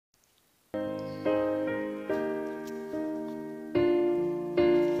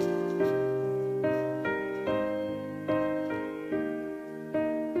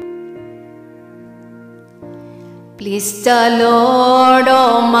Bless the Lord,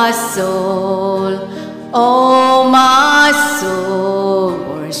 oh my soul,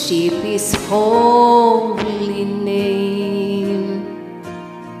 worship His holy name.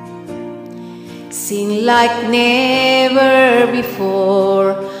 Sing like never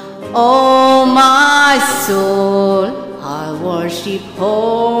before, oh my soul, I'll worship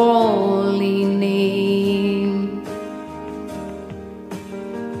holy name.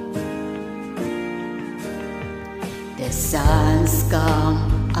 The sun's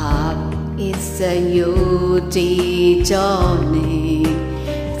come up, it's a new day dawning.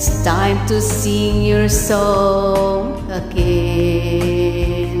 It's time to sing your song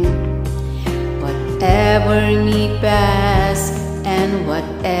again. Whatever may pass and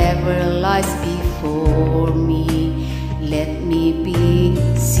whatever lies before me, let me be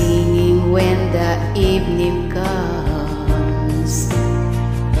singing when the evening comes.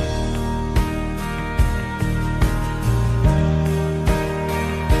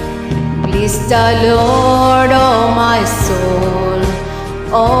 Bless the Lord, oh my soul,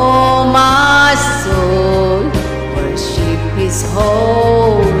 worship His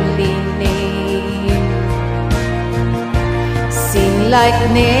holy name. Sing like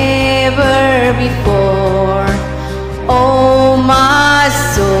never before, oh my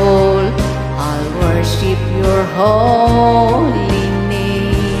soul, I'll worship your holy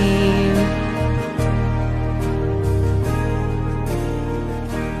name.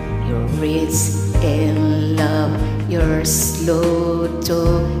 You're rich in love, you're slow to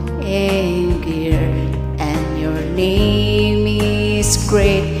anger, and your name is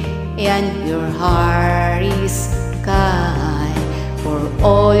great, and your heart is kind. For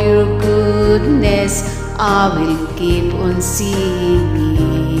all your goodness, I will keep on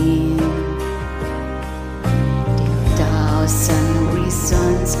singing. 10,000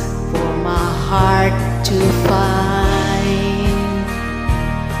 reasons for my heart to find.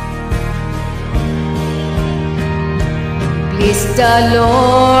 Bless the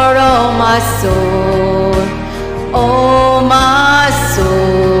Lord, oh my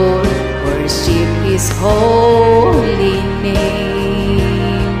soul, worship His holy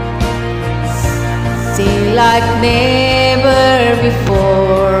name. Sing like never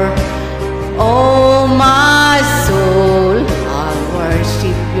before, oh my soul, I'll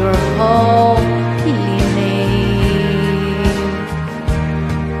worship your holy name.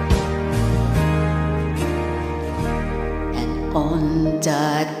 And on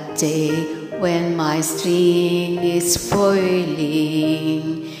that day when my strength is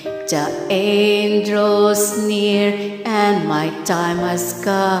failing, the end draws near and my time has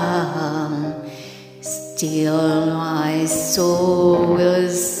come. Still my soul will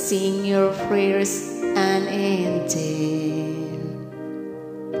sing your prayers unending.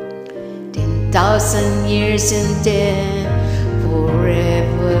 10,000 years and then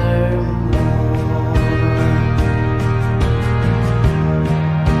forevermore.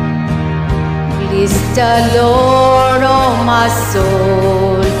 Bless the Lord, oh my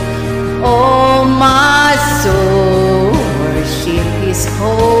soul, worship His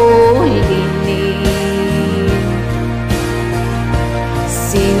holy name.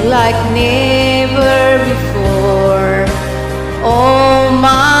 Sing like never before, oh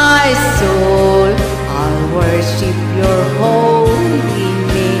my soul, I'll worship your holy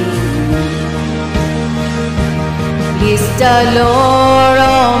name. Bless the Lord,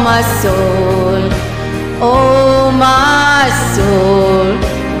 oh my soul,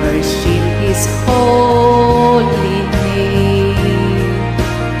 worship His holy name.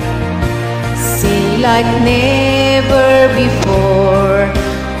 Sing like never before,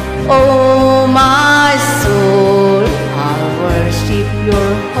 oh my